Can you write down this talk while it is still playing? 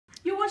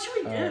what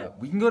should we do?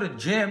 We can go to the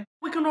gym.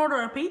 We can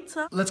order a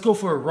pizza. Let's go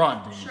for a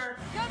run, dude. Sure.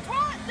 Guess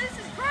what? This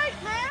is great,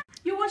 man.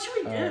 Yeah, what should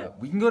we do?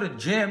 We can go to the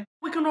gym.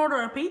 We can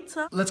order a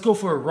pizza. Let's go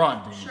for a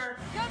run, dude. Sure.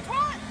 Guess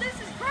what? This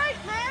is great,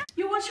 man.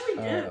 Yeah, what should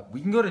we do?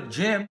 We can go to the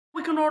gym.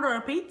 We can order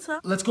a pizza.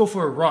 Let's go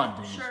for a run,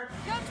 dude. Sure.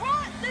 Guess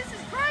what? This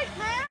is great,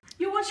 man.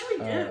 Yeah, what should we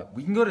do?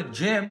 We can go to the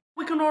gym.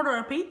 We can order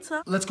a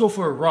pizza. Let's go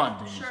for a run,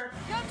 dude. Sure.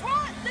 Guess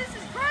what? This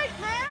is great,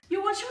 man. Yeah,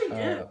 what should we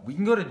do? We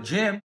can go to the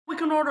gym. We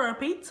can order a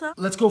pizza.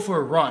 Let's go for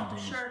a run, dude.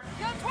 Sure.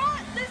 Guess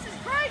what? This is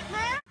great,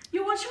 man.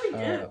 Yeah, what should we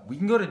do? We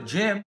can go to the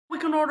gym. We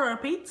can order a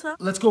pizza.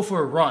 Let's go for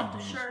a run,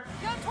 dude. Sure.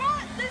 Guess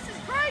what? This is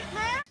great,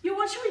 man. Yeah,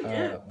 what should we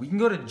do? We can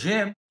go to the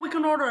gym. We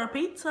can order a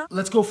pizza.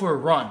 Let's go for a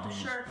run, dude.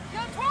 Sure.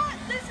 Guess what?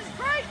 This is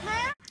great,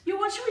 man. Yeah,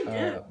 what should we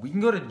do? We can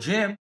go to the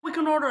gym. We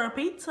can order a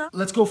pizza.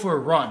 Let's go for a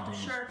run, dude.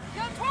 Sure.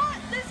 Guess what?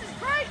 This is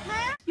great,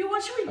 man. Yeah,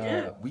 what should we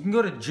do? We can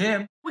go to the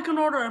gym. We can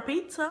order a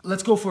pizza.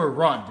 Let's go for a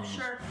run, dude.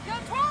 Sure.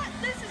 Guess what?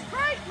 This is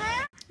great,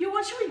 man. Yeah,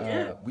 what should we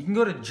do? We can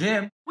go to the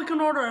gym. We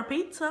can order a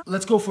pizza.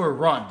 Let's go for a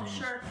run, dude.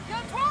 Sure.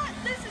 Guess what?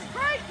 This is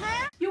great,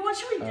 man. Yeah, what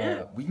should we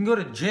do? We can go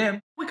to the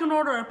gym. We can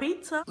order a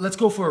pizza. Let's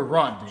go for a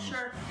run, dude.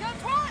 Sure.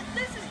 Guess what?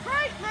 This is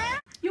great, man.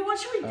 Yeah, what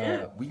should we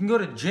do? We can go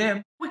to the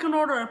gym. We can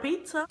order a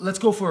pizza. Let's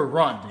go for a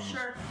run, dude.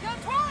 Sure.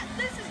 Guess what?